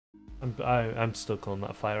I'm still calling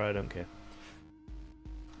that a fire, I don't care.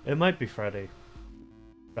 It might be Freddy.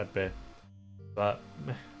 Fredbear. But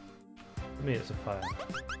to me it's a fire.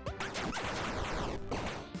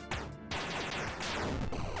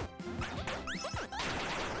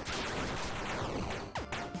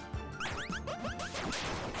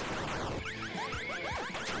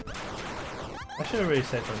 I should have really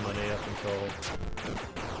saved my money up until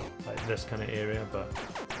like this kind of area, but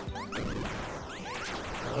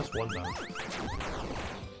oh, that's one down.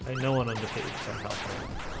 Ain't no one under 50% health.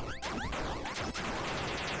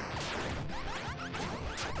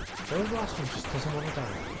 The last one just doesn't want to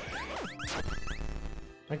die.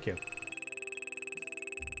 Thank you.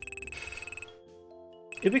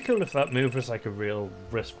 It'd be cool if that move was like a real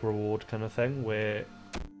risk-reward kind of thing, where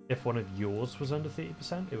if one of yours was under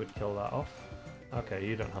 30%, it would kill that off. Okay,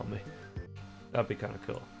 you don't help me. That'd be kind of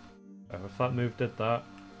cool. If that move did that,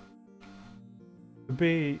 it'd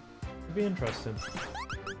be interesting. Do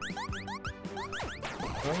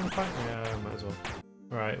I want to fight? Yeah, might as well.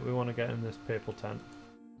 Right, we want to get in this purple tent.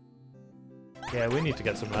 Yeah, we need to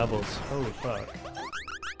get some levels. Holy fuck.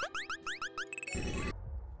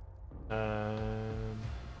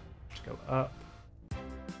 Just go up.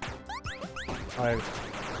 I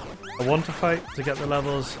want to fight to get the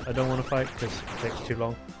levels. I don't want to fight because it takes too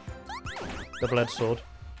long. Double-edged sword.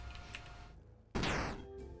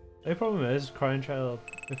 The problem is, Crying Child.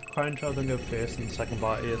 If Crying Child doesn't go first in the second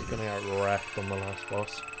party, it's going to get wrecked on the last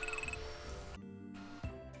boss.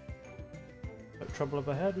 But trouble up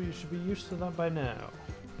ahead, you should be used to that by now.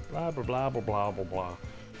 Blah blah blah blah blah blah blah.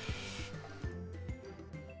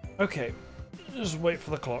 Okay, just wait for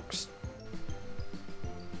the clocks.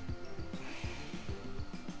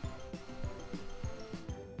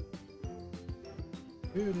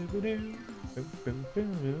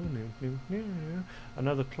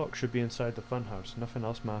 Another clock should be inside the funhouse. Nothing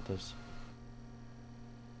else matters.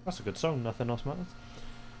 That's a good song. Nothing else matters.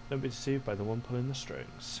 Don't be deceived by the one pulling the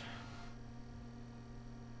strings.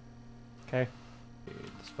 Okay,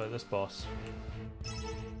 let's fight this boss.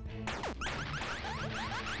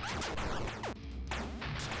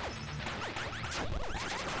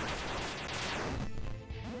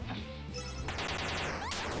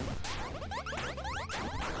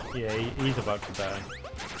 Yeah, he's about to die.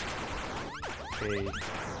 He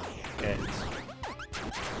gets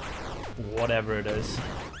whatever it is.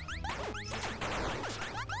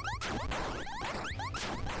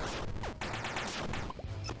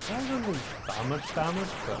 That doesn't do that much damage,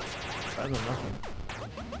 but better than nothing.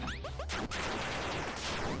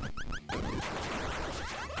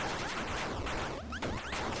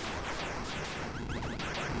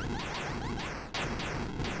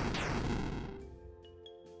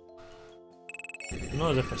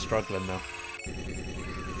 Not as if we're struggling now.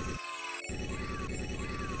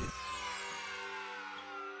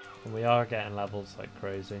 And we are getting levels like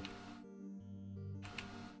crazy.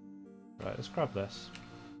 Right, let's grab this.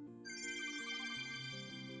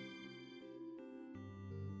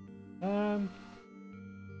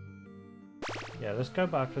 Yeah, let's go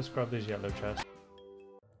back, let's grab these yellow chests.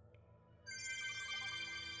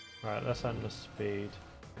 Right, let's endless speed.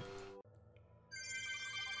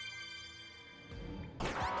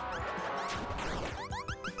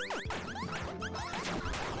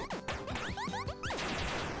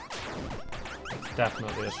 It's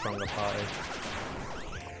definitely a stronger party.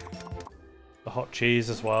 The hot cheese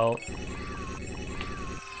as well.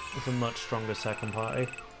 It's a much stronger second party.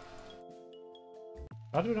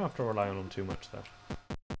 I don't have to rely on them too much though.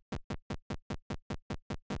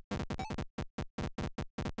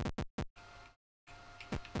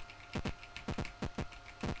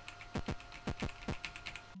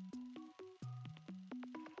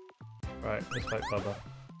 Right, let's fight Bubba.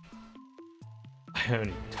 I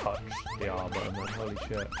only touched the R button then, holy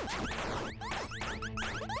shit.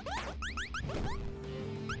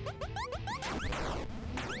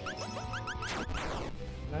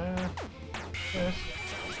 Yes.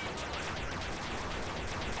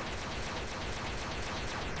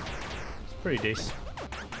 It's pretty decent.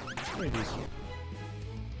 Pretty decent.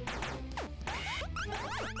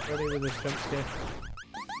 Ready with this jump scare?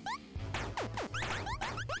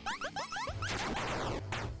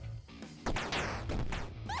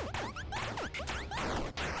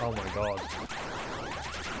 Oh my god.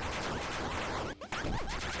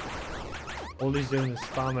 All he's doing is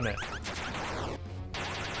spamming it.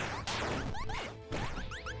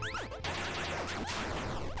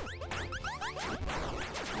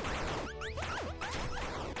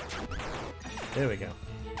 There we go.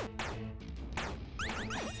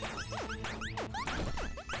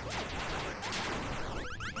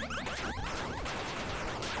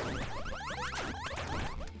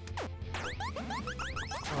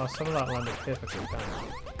 Oh, some of that landed perfectly down.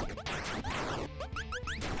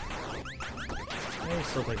 Yeah, he's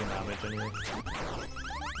still taking damage anyway.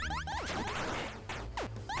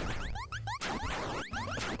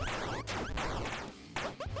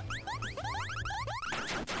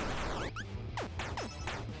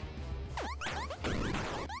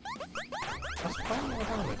 That's quite a lot of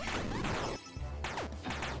damage.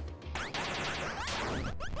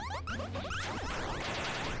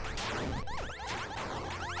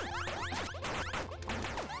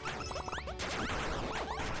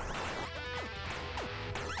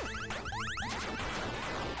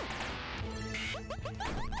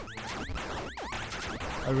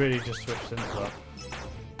 I really just switched into that.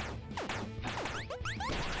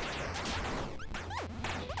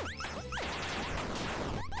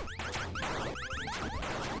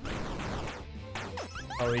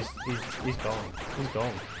 Oh, he's gone. He's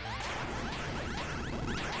gone.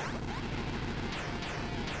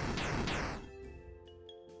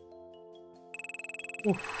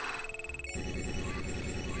 Oof.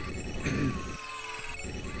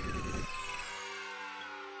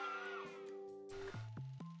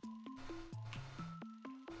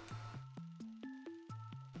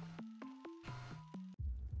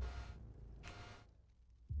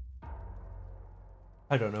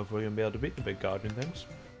 I don't know if we're going to be able to beat the big guardian things.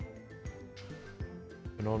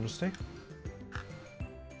 In honesty.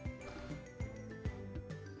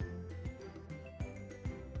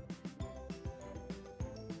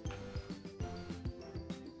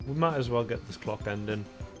 We might as well get this clock ending.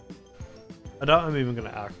 I doubt I'm even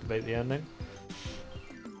going to activate the ending.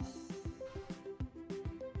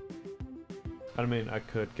 I mean, I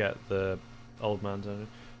could get the old man's ending.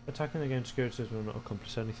 Attacking against scourges will not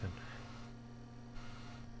accomplish anything.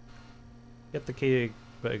 Get the key,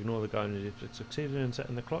 but ignore the guardian. If it succeeded in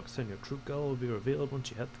setting the clocks, then your true goal will be revealed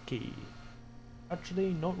once you have the key. Actually,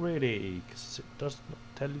 not really, because it does not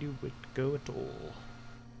tell you where to go at all.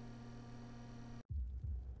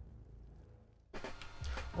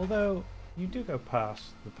 Although, you do go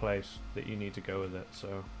past the place that you need to go with it,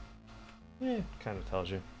 so... yeah, it kind of tells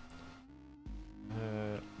you.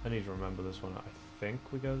 I need to remember this one. I think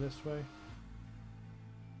we go this way.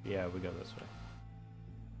 Yeah, we go this way.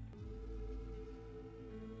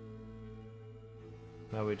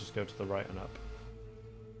 Now we just go to the right and up.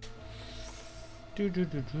 Could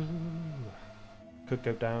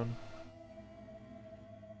go down.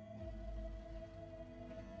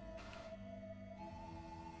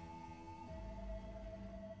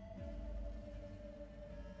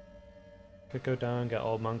 Could go down, get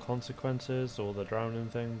old man consequences or the drowning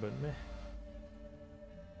thing, but meh.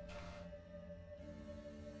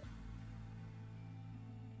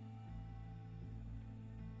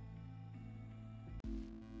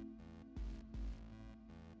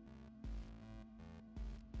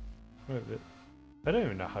 I don't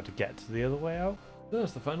even know how to get to the other way out.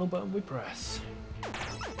 There's the final button we press.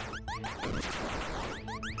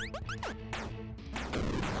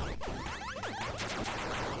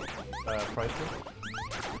 Price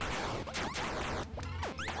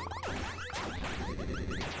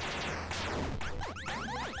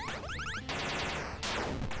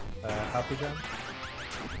Happy Jam?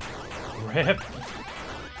 RIP!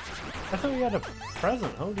 I thought we had a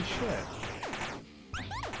present, holy shit.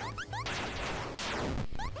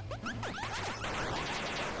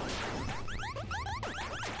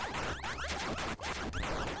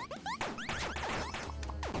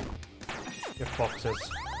 Your foxes.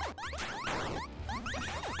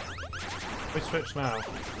 We switch now.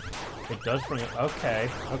 It does bring it. Okay.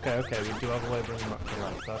 We do have a way of bringing them back to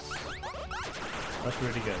life. That's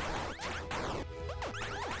really good.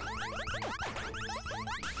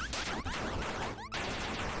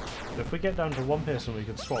 If we get down to one person we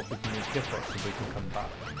can swap, we can use gift boxes, we can come back.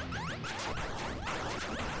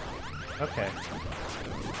 Okay.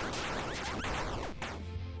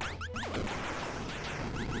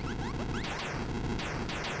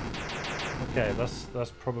 Okay,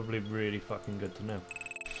 that's probably really fucking good to know.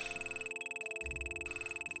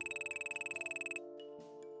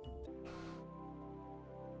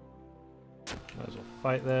 Might as well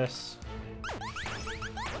fight this.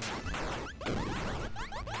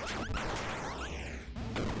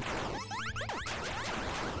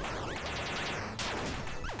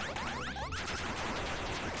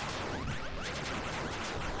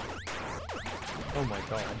 Oh my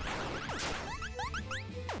god.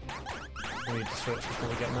 We need to switch before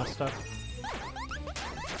we get messed up.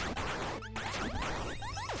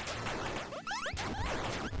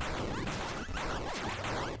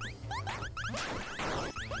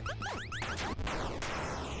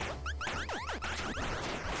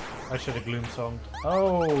 I should have gloom songed.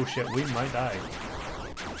 Oh shit, we might die.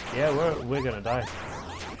 Yeah, we're gonna die.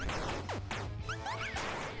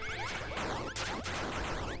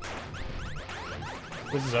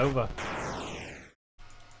 This is over.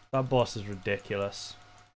 That boss is ridiculous.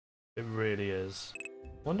 It really is.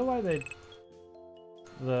 Wonder why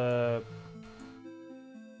the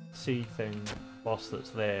sea thing boss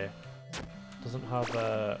that's there doesn't have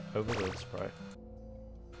a overload sprite.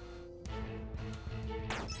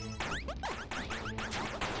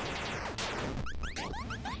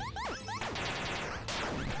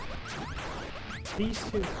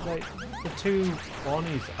 These two, like, the two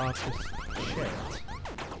Bonnies are just shit.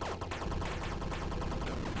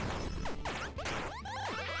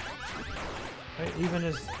 Like, even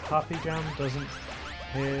his Happy Jam doesn't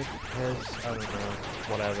his, I don't know,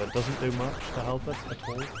 whatever, doesn't do much to help it at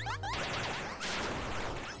all.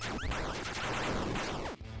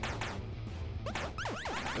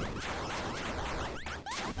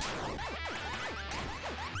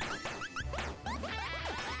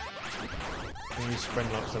 When you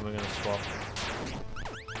spring locks, then we're gonna swap.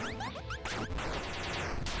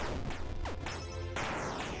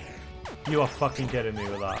 You are fucking kidding me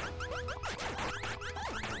with that.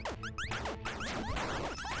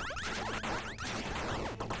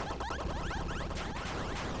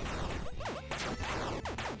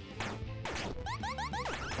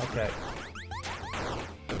 Okay.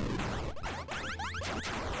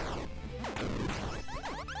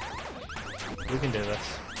 We can do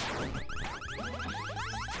this.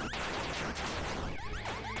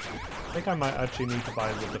 I think I might actually need to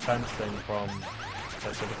buy the defense thing from the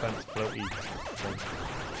defense floaty thing.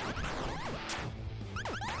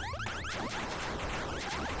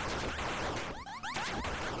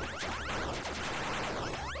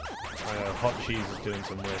 I know Hot Cheese is doing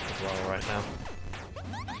some work as well right now.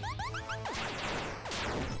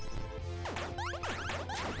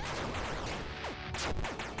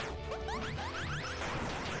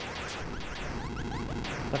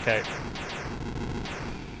 Okay.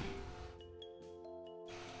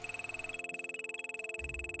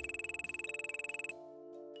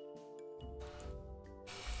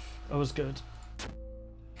 That was good.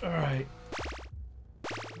 Alright.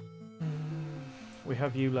 We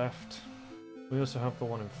have you left. We also have the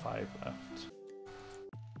 1 in 5 left.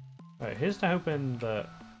 Alright, here's to hoping that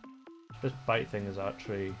this bite thing is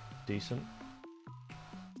actually decent.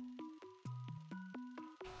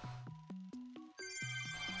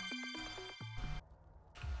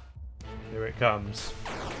 Here it comes.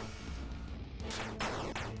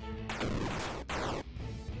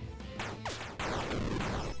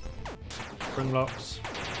 Spring locks.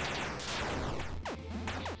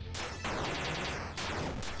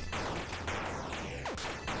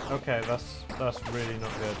 Okay, that's really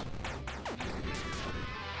not good.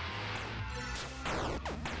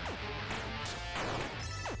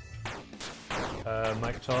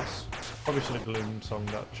 Mic toss. Probably should have gloom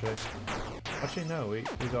songed actually. Actually no, we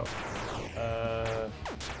got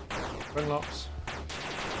spring locks.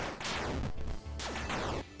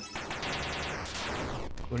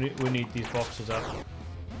 We need these boxes up.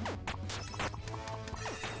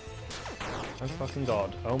 Oh fucking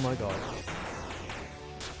god. Oh my god.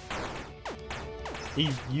 He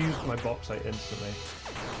used my bauxite instantly.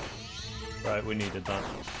 Right, we needed that.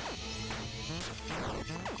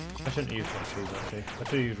 I shouldn't have used my shoes actually. I should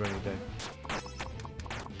have used rainy day.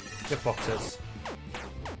 Get boxes.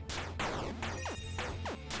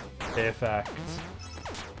 Perfect.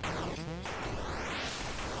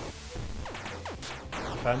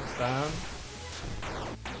 Fence down.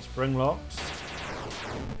 Spring locks.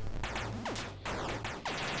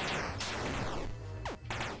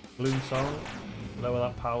 Bloom song. Lower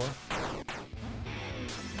that power.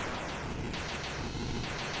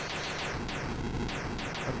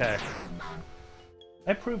 Okay.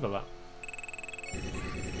 I approve of that.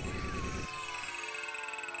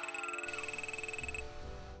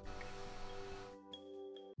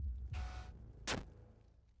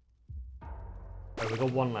 Right, we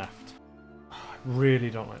got one left. I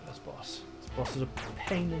really don't like this boss. This boss is a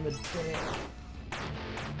pain in the dick.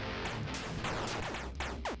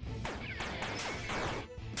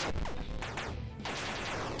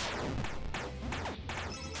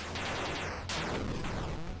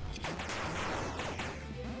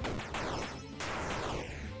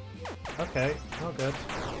 Okay, not good.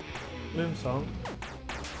 Bloom song.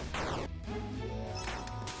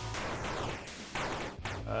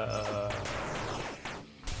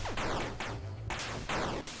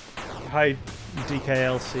 Hi,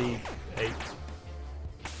 DKLC 8.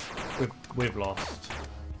 We've lost.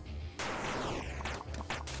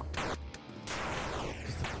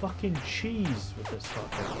 fucking cheese with this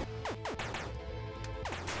fucking...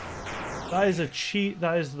 That is a cheat.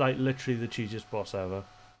 That is like literally the cheesiest boss ever.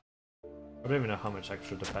 I don't even know how much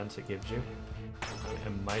extra defense it gives you.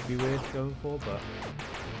 It might be weird going for, but...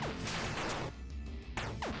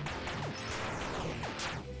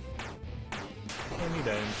 Bring me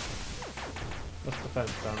down. That's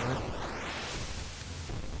defense down, right?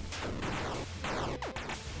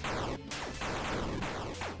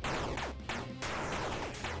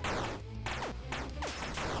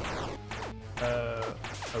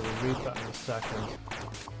 I will read that in a second.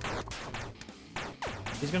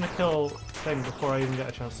 He's gonna kill Thing before I even get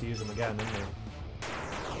a chance to use him again, isn't he?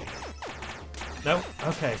 No?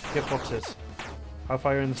 Okay, gift boxes. How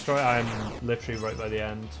far you're in the story? I'm literally right by the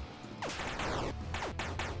end.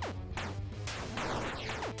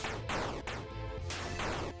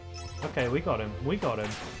 Okay, we got him. We got him.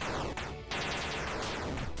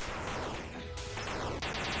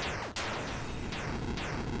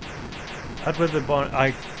 Add with the bond.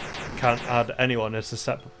 I can't add anyone. It's a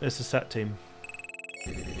set team.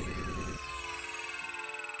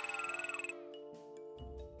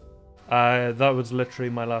 That was literally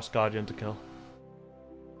my last Guardian to kill.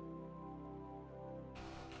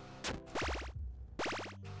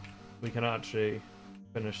 We can actually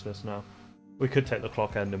finish this now. We could take the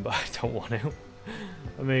clock ending, but I don't want to.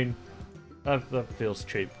 I mean, that feels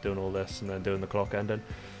cheap doing all this and then doing the clock ending.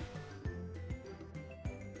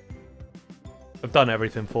 I've done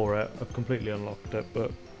everything for it. I've completely unlocked it,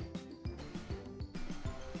 but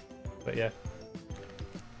yeah.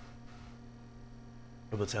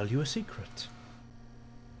 I will tell you a secret.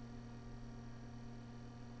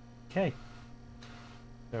 Okay.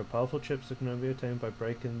 There are powerful chips that can only be attained by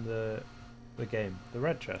breaking the game. The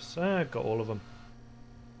red chests. I've got all of them.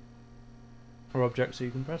 Or objects that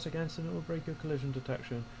you can press against and it will break your collision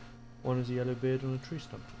detection. One is a yellow beard on a tree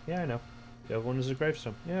stump. Yeah, I know. The other one is a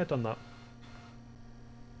gravestone. Yeah, I've done that.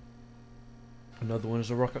 Another one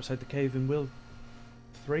is a rock outside the cave in Will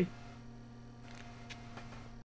 3.